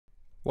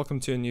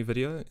Welcome to a new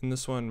video. In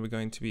this one we're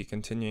going to be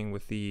continuing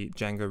with the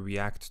Django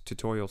React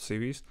tutorial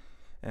series,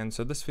 and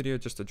so this video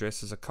just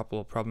addresses a couple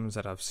of problems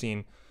that I've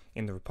seen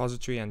in the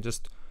repository and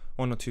just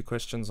one or two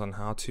questions on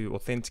how to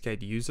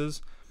authenticate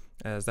users,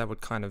 as that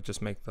would kind of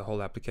just make the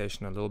whole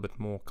application a little bit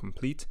more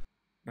complete.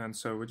 And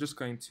so we're just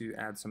going to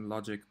add some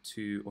logic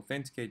to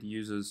authenticate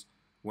users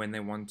when they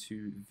want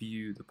to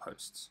view the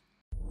posts.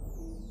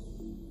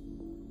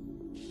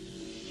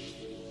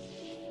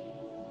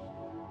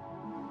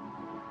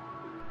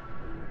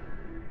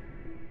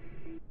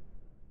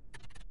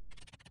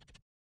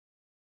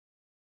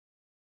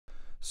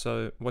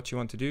 So what you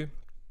want to do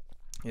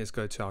is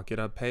go to our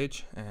GitHub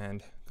page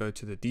and go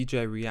to the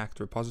Django React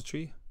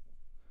repository,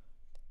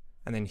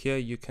 and then here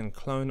you can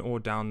clone or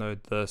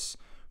download this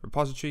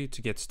repository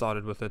to get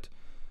started with it.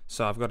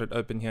 So I've got it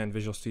open here in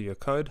Visual Studio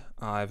Code.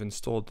 I've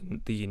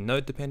installed the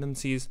node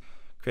dependencies,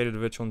 created a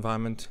virtual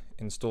environment,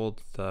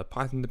 installed the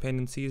Python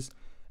dependencies,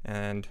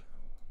 and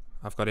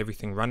I've got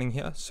everything running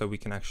here, so we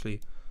can actually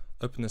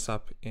open this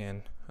up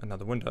in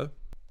another window.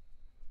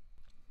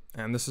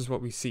 And this is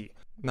what we see.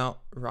 Now,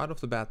 right off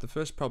the bat, the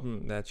first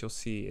problem that you'll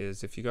see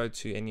is if you go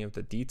to any of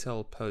the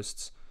detailed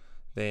posts,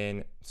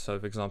 then, so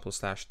for example,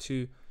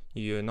 /2,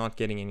 you're not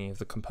getting any of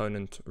the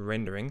component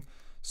rendering.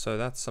 So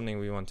that's something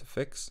we want to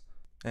fix.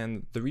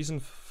 And the reason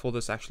for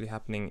this actually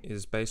happening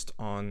is based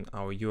on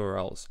our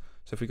URLs.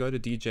 So if we go to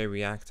Django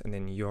React and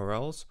then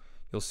URLs,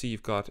 you'll see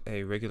you've got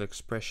a regular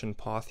expression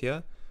path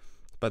here,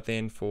 but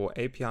then for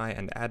API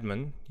and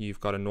admin, you've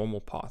got a normal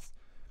path.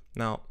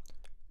 Now,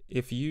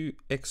 if you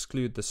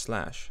exclude the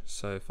slash,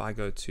 so if I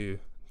go to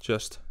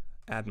just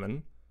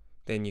admin,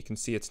 then you can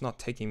see it's not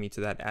taking me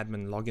to that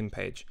admin login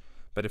page.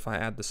 But if I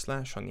add the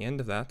slash on the end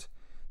of that,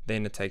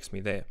 then it takes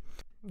me there.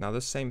 Now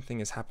this same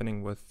thing is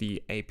happening with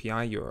the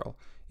API URL.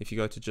 If you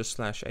go to just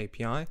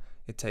 /API,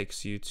 it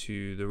takes you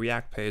to the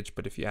React page,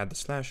 but if you add the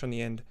slash on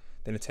the end,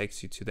 then it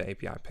takes you to the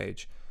API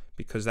page,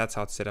 because that's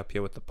how it's set up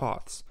here with the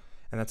paths,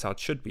 and that's how it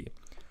should be.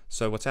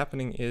 So what's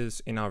happening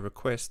is in our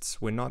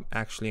requests, we're not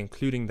actually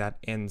including that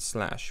end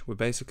slash. We're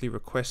basically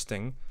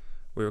requesting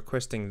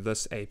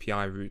this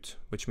API route,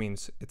 which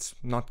means it's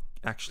not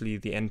actually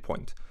the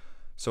endpoint.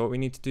 So what we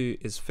need to do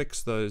is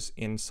fix those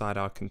inside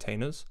our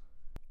containers.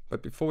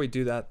 But before we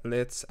do that,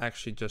 let's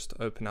actually just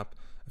open up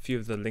a few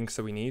of the links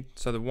that we need.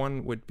 So the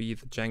one would be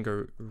the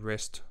Django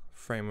Rest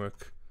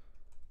Framework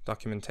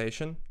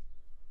documentation.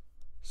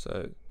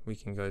 So we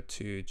can go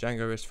to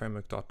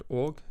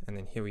djangorestframework.org, and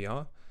then here we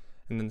are.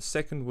 And then the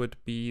second would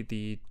be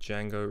the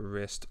Django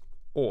Rest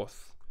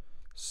Auth.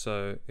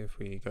 So if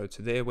we go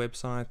to their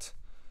website,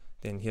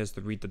 then here's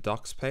the read the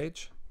docs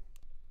page.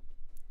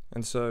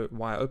 And so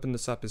why I open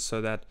this up is so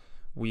that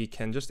we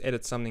can just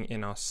edit something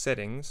in our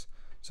settings.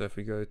 So if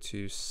we go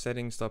to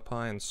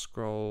settings.py and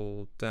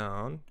scroll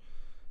down,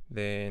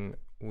 then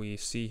we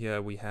see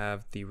here we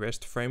have the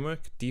REST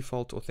framework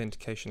default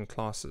authentication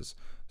classes.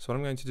 So what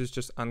I'm going to do is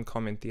just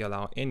uncomment the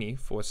allow any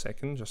for a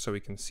second, just so we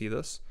can see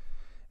this.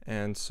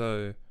 And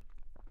so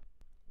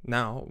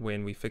now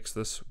when we fix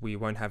this, we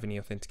won't have any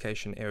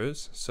authentication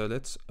errors. So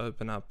let's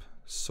open up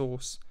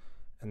source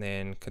and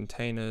then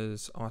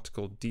containers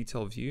article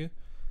detail view,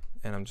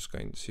 and I'm just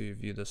going to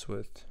view this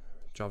with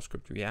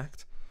JavaScript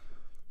React.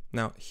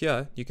 Now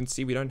here you can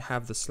see we don't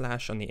have the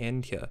slash on the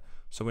end here,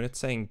 so when it's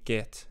saying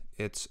get,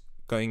 it's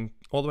going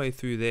all the way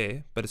through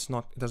there, but it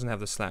doesn't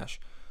have the slash.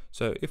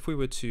 So if we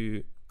were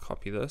to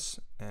copy this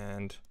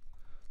and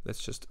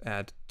let's just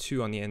add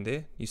 2 on the end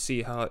there, you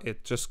see how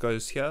it just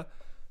goes here.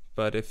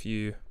 But if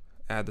you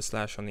add the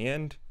slash on the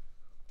end,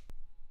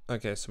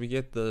 okay, so we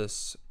get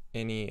this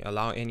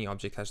allow any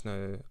object has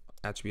no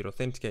attribute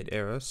authenticate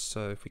error.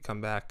 So if we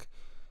come back,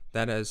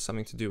 that has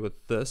something to do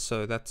with this.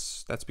 So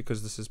that's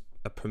because this is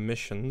a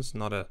permissions,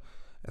 not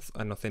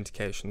an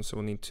authentication. So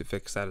we'll need to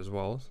fix that as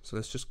well. So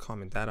let's just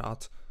comment that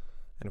out.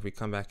 And if we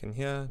come back in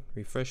here,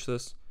 refresh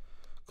this,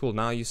 cool.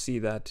 Now you see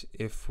that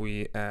if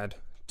we add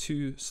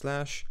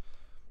 2/,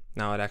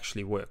 now it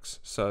actually works.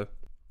 So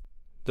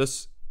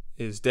this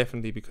is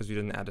definitely because we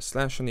didn't add a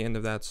slash on the end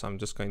of that, so I'm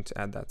just going to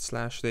add that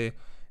slash there,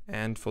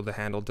 and for the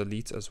handle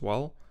delete as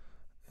well.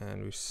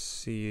 And we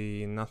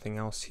see nothing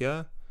else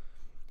here.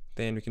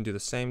 Then we can do the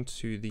same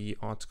to the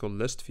article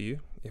list view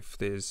if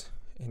there's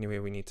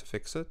anywhere we need to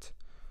fix it.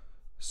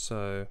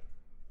 So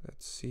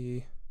let's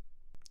see,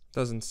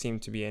 doesn't seem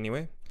to be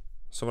anywhere.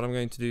 So what I'm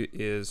going to do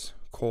is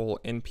call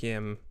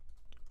npm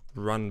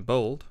run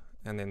build,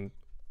 and then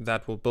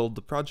that will build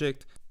the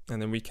project,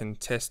 and then we can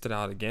test it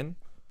out again.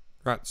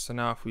 Right, so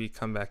now if we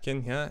come back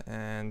in here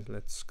and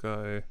let's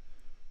go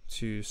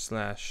to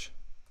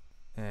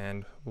 /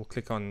 and we'll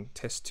click on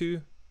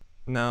test2.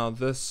 Now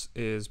this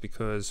is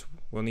because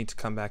we'll need to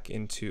come back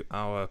into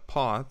our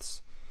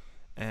paths,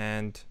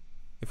 and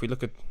if we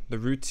look at the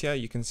roots here,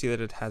 you can see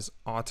that it has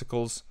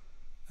articles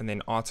and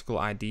then article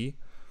ID.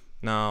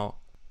 Now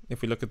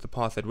if we look at the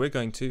path that we're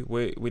going to,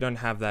 we don't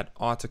have that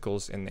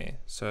articles in there,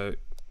 so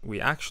we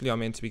actually are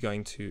meant to be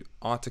going to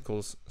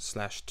articles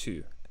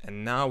 /2.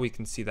 And now we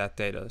can see that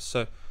data.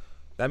 So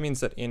that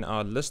means that in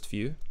our list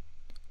view,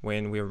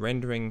 when we're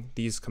rendering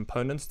these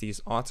components,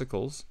 these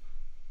articles,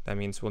 that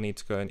means we'll need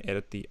to go and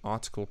edit the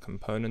article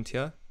component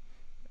here.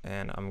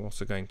 And I'm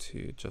also going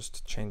to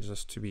just change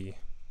this to be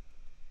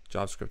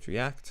JavaScript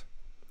React.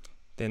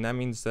 Then that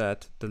means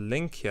that the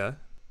link here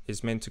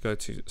is meant to go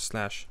to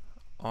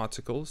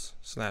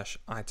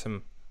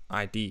 /articles/item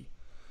ID.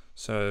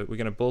 So we're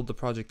going to build the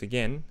project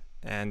again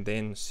and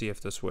then see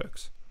if this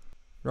works.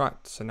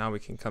 Right, so now we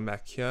can come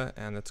back here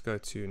and let's go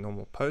to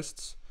normal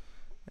posts.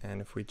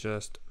 And if we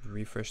just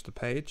refresh the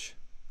page,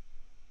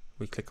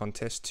 we click on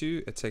test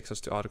 2, it takes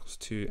us to articles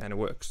 2 and it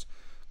works.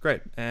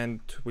 Great, and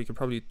we could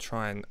probably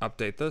try and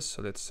update this.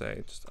 So let's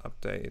say just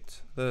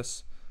update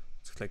this.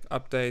 Let's click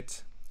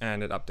update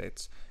and it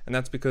updates. And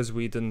that's because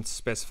we didn't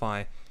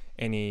specify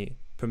any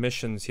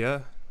permissions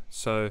here.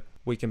 So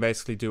we can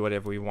basically do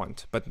whatever we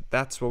want. But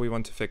that's what we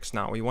want to fix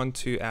now. We want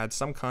to add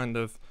some kind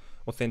of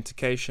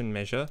authentication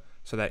measure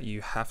so that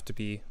you have to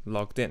be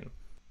logged in.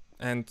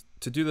 And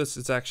to do this,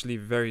 it's actually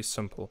very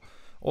simple.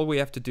 All we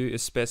have to do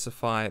is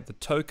specify the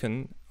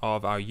token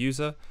of our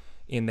user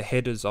in the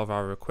headers of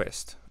our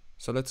request.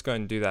 So let's go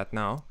and do that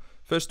now.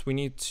 First, we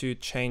need to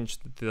change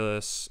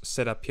this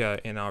setup here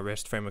in our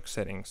REST framework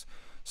settings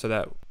so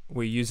that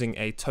we're using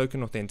a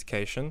token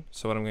authentication.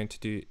 So what I'm going to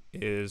do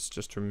is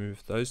just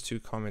remove those 2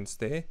 comments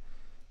there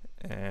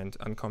and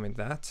uncomment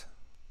that.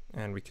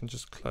 And we can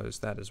just close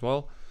that as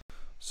well.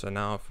 So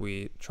now if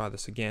we try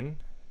this again,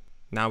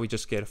 now we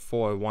just get a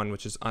 401,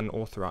 which is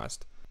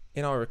unauthorized.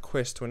 In our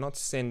request, we're not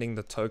sending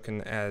the token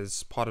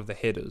as part of the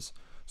headers.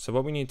 So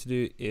what we need to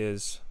do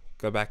is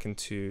go back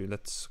into,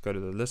 let's go to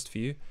the list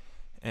view.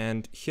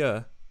 And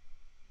here,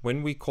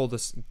 when we call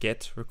this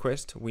get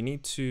request, we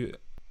need to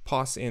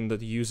pass in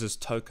the user's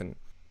token.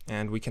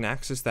 And we can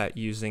access that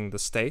using the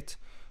state,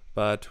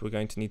 but we're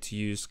going to need to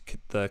use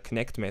the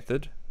connect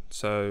method.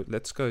 So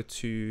let's go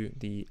to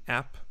the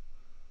app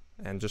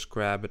and just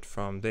grab it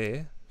from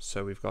there.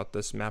 So we've got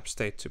this map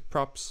state to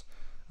props.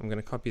 I'm going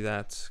to copy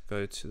that,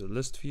 go to the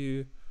list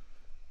view,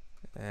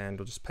 and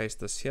we'll just paste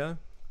this here.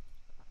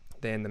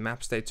 Then the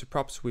map state to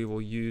props we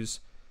will use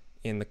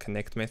in the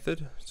connect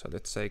method. So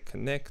let's say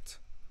connect,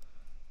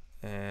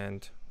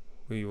 and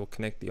we will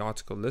connect the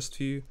article list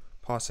view,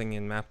 passing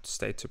in map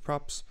state to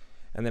props.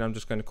 And then I'm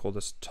just going to call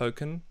this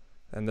token,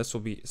 and this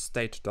will be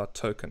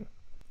state.token.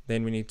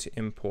 Then we need to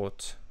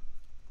import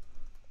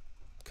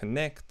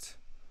connect,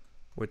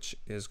 which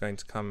is going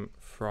to come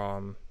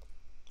from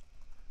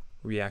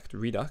React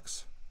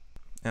Redux.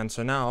 And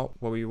so now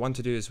what we want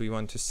to do is we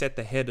want to set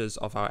the headers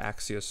of our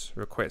Axios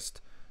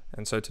request.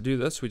 And so to do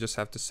this, we just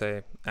have to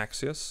say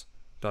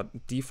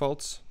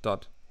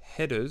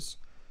axios.defaults.headers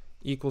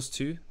equals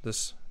to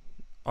this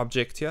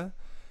object here.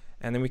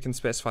 And then we can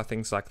specify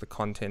things like the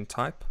content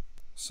type.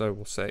 So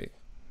we'll say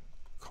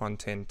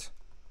content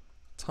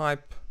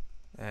type,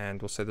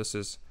 and we'll say this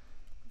is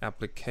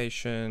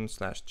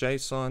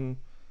application/JSON.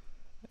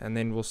 And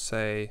then we'll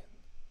say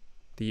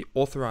the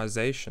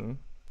authorization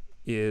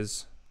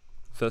is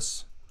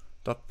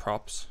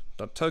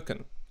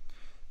this.props.token,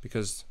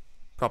 because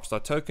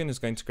props.token is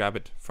going to grab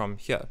it from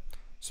here.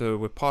 So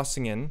we're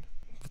passing in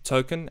the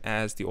token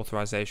as the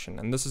authorization,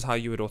 and this is how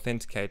you would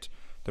authenticate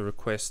the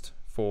request.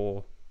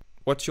 For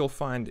what you'll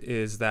find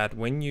is that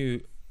when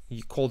you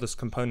call this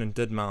component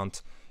did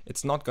mount,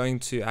 it's not going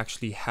to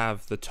actually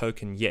have the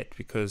token yet,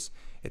 because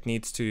it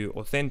needs to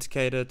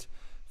authenticate it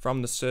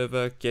from the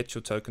server, get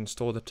your token,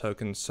 store the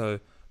token.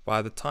 So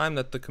by the time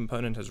that the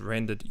component has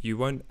rendered, you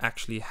won't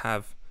actually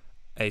have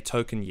a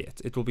token yet.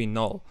 It will be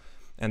null.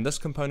 And this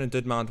component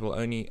did mount will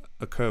only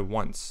occur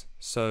once.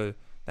 So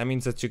that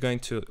means that you're going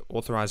to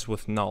authorize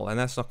with null, and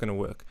that's not going to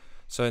work.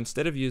 So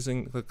instead of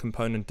using the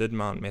component did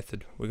mount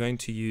method, we're going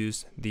to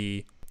use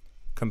the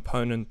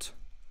component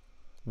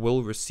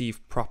will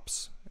receive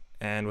props.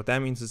 And what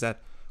that means is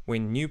that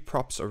when new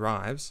props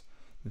arrives,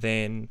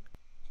 then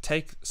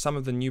take some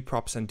of the new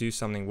props and do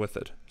something with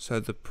it.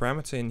 So the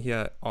parameter in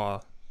here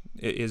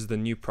is the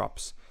new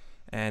props.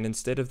 And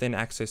instead of then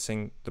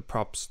accessing the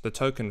props, the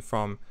token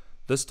from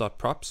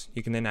this.props,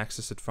 you can then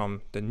access it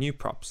from the new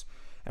props.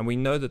 And we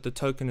know that the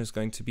token is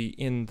going to be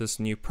in this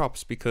new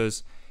props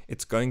because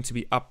it's going to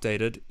be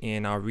updated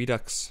in our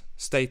Redux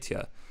state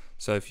here.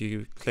 So if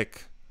you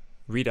click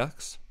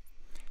Redux,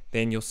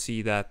 then you'll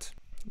see that,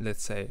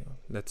 let's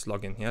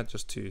log in here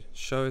just to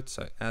show it.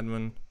 So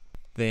admin.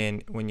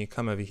 Then when you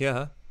come over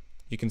here,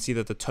 you can see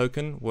that the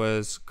token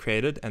was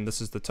created, and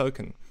this is the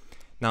token.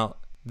 Now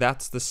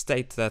that's the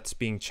state that's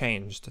being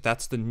changed.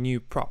 That's the new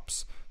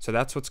props. So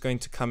that's what's going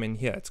to come in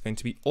here. It's going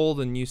to be all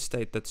the new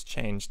state that's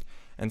changed.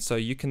 And so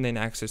you can then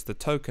access the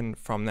token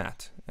from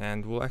that.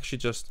 And we'll actually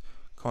just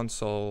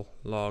console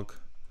log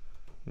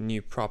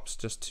new props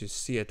just to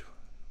see it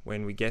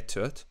when we get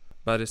to it.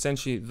 But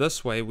essentially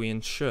this way we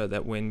ensure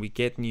that when we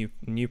get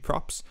new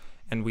props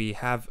and we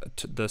have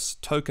this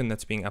token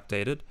that's being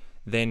updated,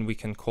 then we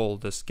can call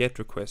this get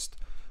request.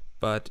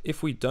 But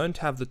if we don't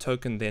have the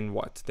token, then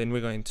what? Then we're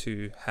going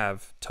to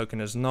have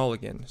token as null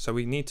again. So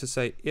we need to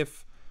say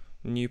if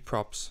new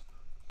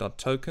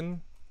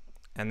props.token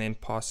and then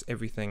pass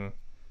everything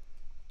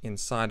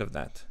inside of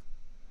that.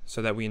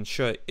 so that we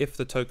ensure if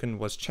the token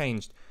was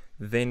changed,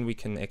 then we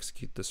can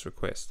execute this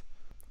request.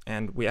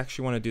 And we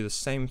actually want to do the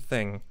same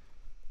thing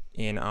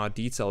in our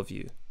detail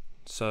view.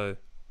 So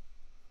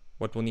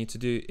what we'll need to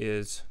do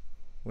is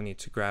we need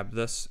to grab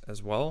this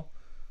as well,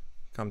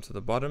 come to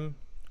the bottom,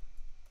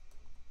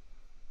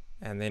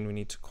 and then we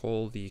need to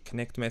call the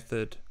connect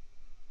method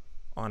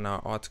on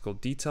our article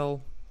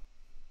detail,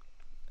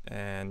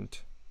 and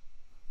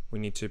we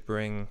need to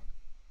bring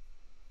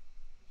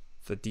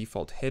the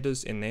default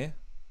headers in there.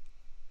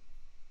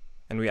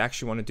 And we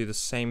actually want to do the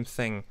same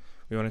thing.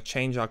 We want to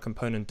change our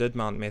component did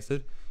mount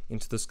method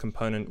into this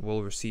component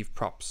will receive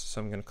props.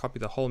 So I'm going to copy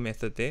the whole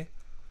method there,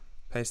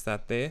 paste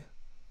that there,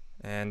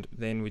 and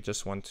then we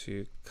just want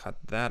to cut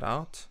that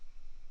out,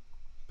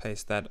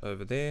 paste that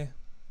over there,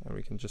 and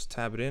we can just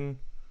tab it in.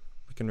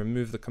 We can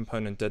remove the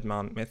component did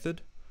mount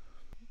method,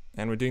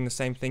 and we're doing the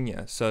same thing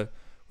here. So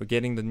we're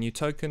getting the new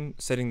token,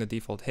 setting the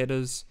default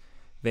headers,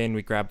 then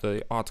we grab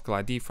the article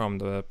ID from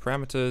the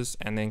parameters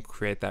and then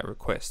create that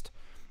request.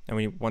 And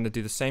we want to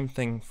do the same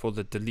thing for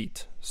the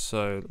delete.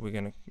 So we're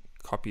going to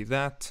copy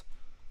that,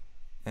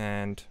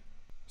 and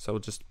so we'll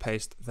just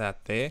paste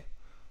that there.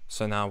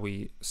 So now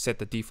we set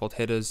the default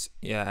headers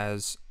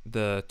as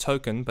the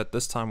token, but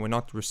this time we're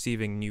not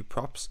receiving new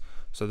props.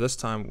 So this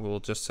time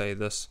we'll just say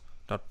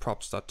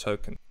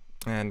this.props.token.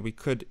 And we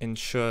could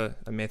ensure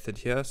a method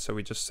here. So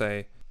we just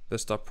say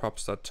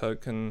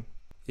this.props.token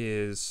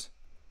is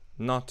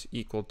not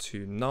equal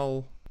to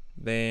null.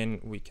 Then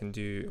we can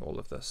do all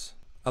of this.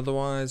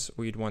 Otherwise,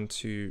 we'd want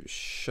to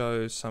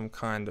show some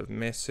kind of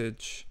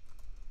message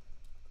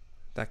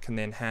that can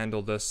then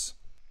handle this.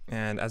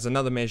 And as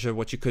another measure,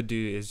 what you could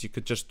do is you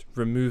could just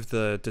remove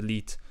the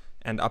delete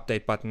and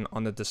update button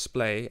on the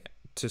display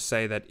to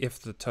say that if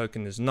the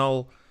token is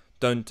null,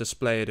 don't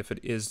display it.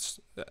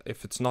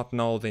 If it's not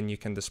null, then you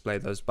can display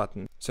those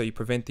buttons. So you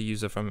prevent the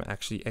user from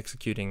actually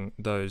executing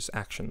those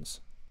actions.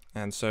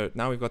 And so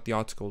now we've got the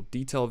article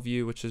detail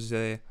view, which is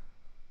there,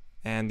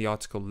 and the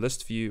article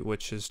list view,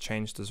 which is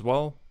changed as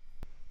well.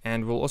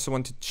 And we'll also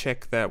want to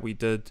check that we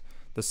did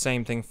the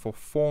same thing for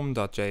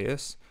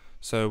form.js.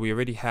 So we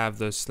already have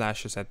those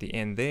slashes at the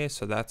end there,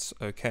 so that's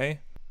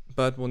okay.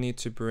 But we'll need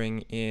to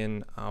bring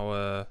in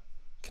our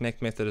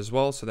connect method as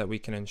well so that we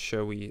can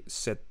ensure we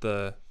set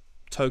the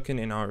token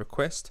in our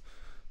request.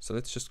 So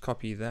let's just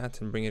copy that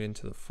and bring it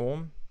into the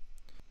form.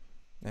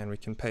 And we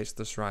can paste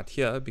this right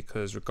here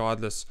because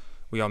regardless,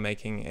 we are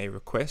making a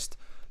request.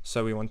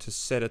 So we want to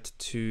set it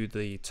to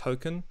the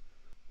token,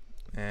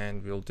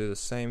 and we'll do the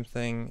same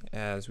thing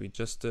as we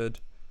just did.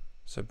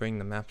 So bring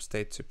the map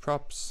state to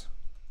props,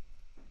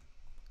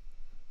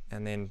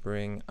 and then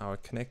bring our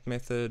connect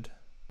method,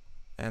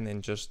 and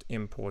then just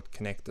import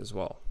connect as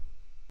well.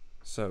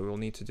 So we'll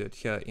need to do it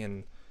here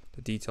in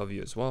the detail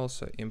view as well.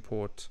 So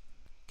import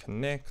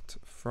connect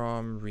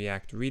from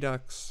React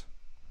Redux,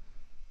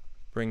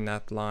 bring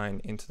that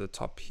line into the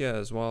top here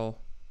as well,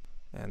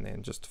 and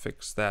then just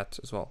fix that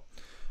as well.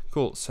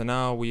 Cool, so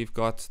now we've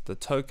got the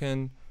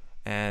token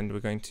and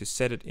we're going to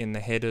set it in the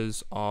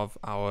headers of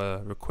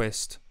our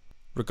request,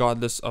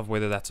 regardless of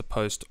whether that's a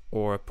post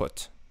or a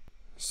put.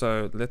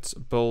 So let's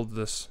build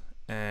this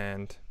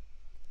and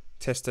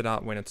test it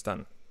out when it's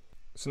done.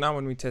 So now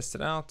when we test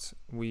it out,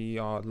 we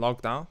are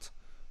logged out,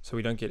 so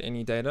we don't get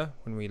any data.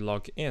 When we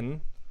log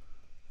in,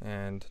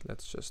 and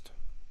let's just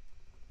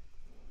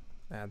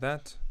add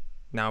that,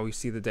 now we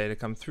see the data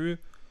come through.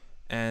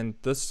 And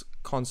this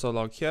console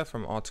log here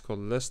from article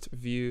list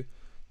view,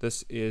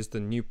 this is the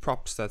new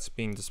props that's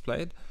being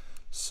displayed.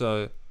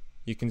 So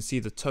you can see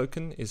the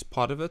token is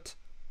part of it,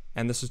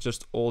 and this is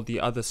just all the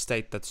other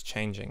state that's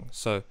changing.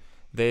 So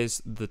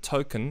there's the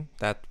token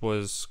that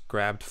was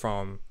grabbed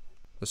from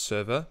the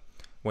server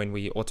when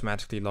we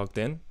automatically logged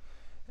in,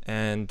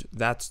 and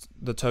that's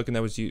the token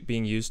that was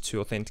being used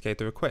to authenticate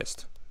the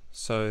request.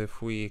 So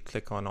if we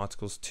click on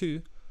articles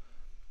 2,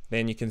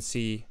 then you can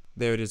see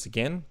there it is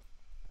again,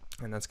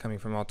 and that's coming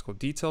from article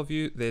detail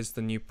view. There's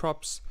the new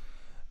props,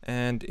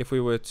 and if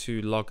we were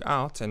to log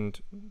out and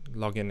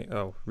log in,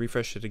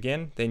 refresh it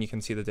again, then you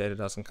can see the data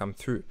doesn't come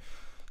through.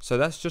 So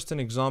that's just an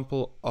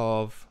example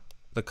of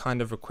the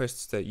kind of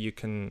requests that you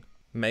can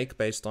make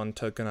based on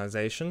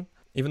tokenization.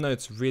 Even though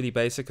it's really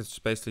basic, it's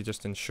basically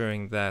just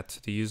ensuring that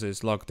the user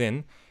is logged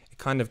in. It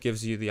kind of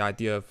gives you the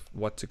idea of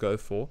what to go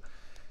for.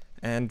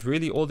 And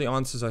really all the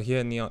answers are here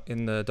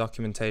in the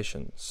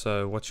documentation.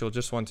 So what you'll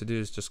just want to do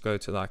is just go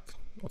to like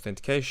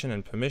authentication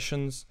and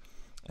permissions.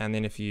 And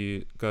then if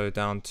you go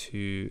down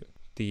to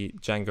the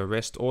Django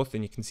Rest Auth,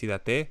 then you can see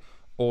that there,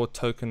 or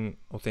token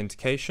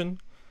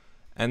authentication.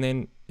 And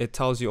then it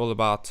tells you all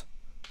about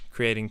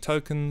creating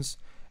tokens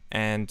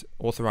and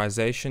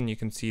authorization. You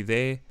can see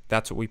there,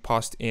 that's what we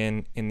passed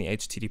in the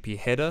HTTP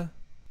header.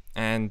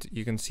 And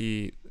you can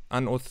see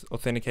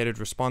unauthenticated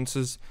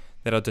responses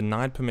that are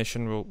denied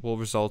permission will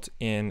result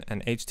in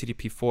an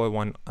HTTP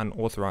 401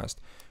 unauthorized,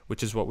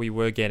 which is what we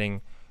were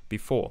getting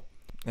before.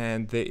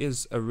 And there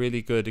is a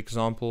really good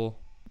example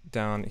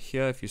down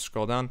here. If you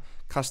scroll down,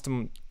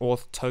 custom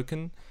auth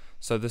token.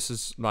 So this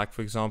is like,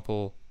 for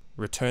example,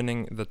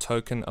 returning the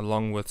token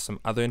along with some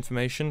other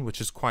information, which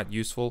is quite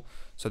useful.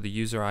 So the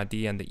user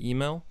ID and the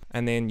email,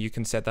 and then you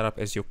can set that up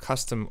as your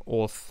custom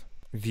auth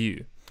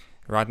view.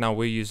 Right now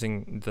we're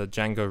using the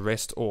Django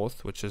Rest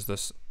Auth, which is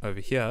this over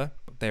here.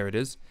 There it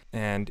is.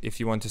 And if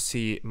you want to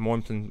see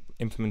more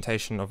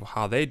implementation of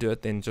how they do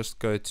it, then just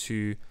go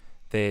to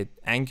their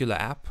Angular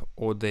app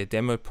or their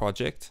demo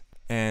project,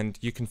 and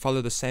you can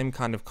follow the same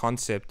kind of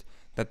concept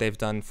that they've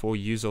done for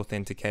user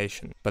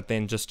authentication, but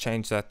then just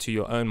change that to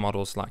your own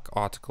models like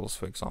articles,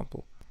 for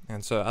example.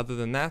 And so other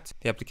than that,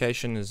 the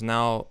application is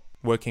now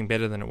working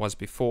better than it was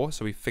before.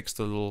 So we fixed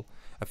a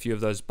few of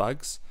those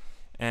bugs,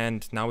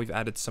 and now we've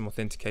added some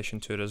authentication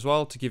to it as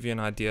well to give you an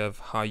idea of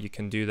how you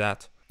can do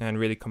that and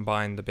really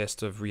combine the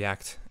best of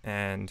React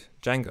and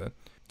Django.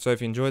 So if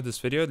you enjoyed this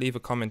video, leave a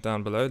comment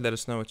down below. Let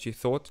us know what you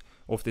thought,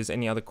 or if there's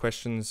any other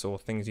questions or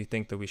things you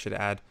think that we should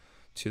add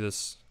to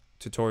this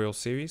tutorial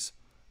series.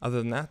 Other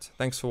than that,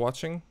 thanks for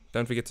watching.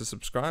 Don't forget to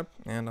subscribe,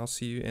 and I'll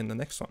see you in the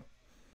next one.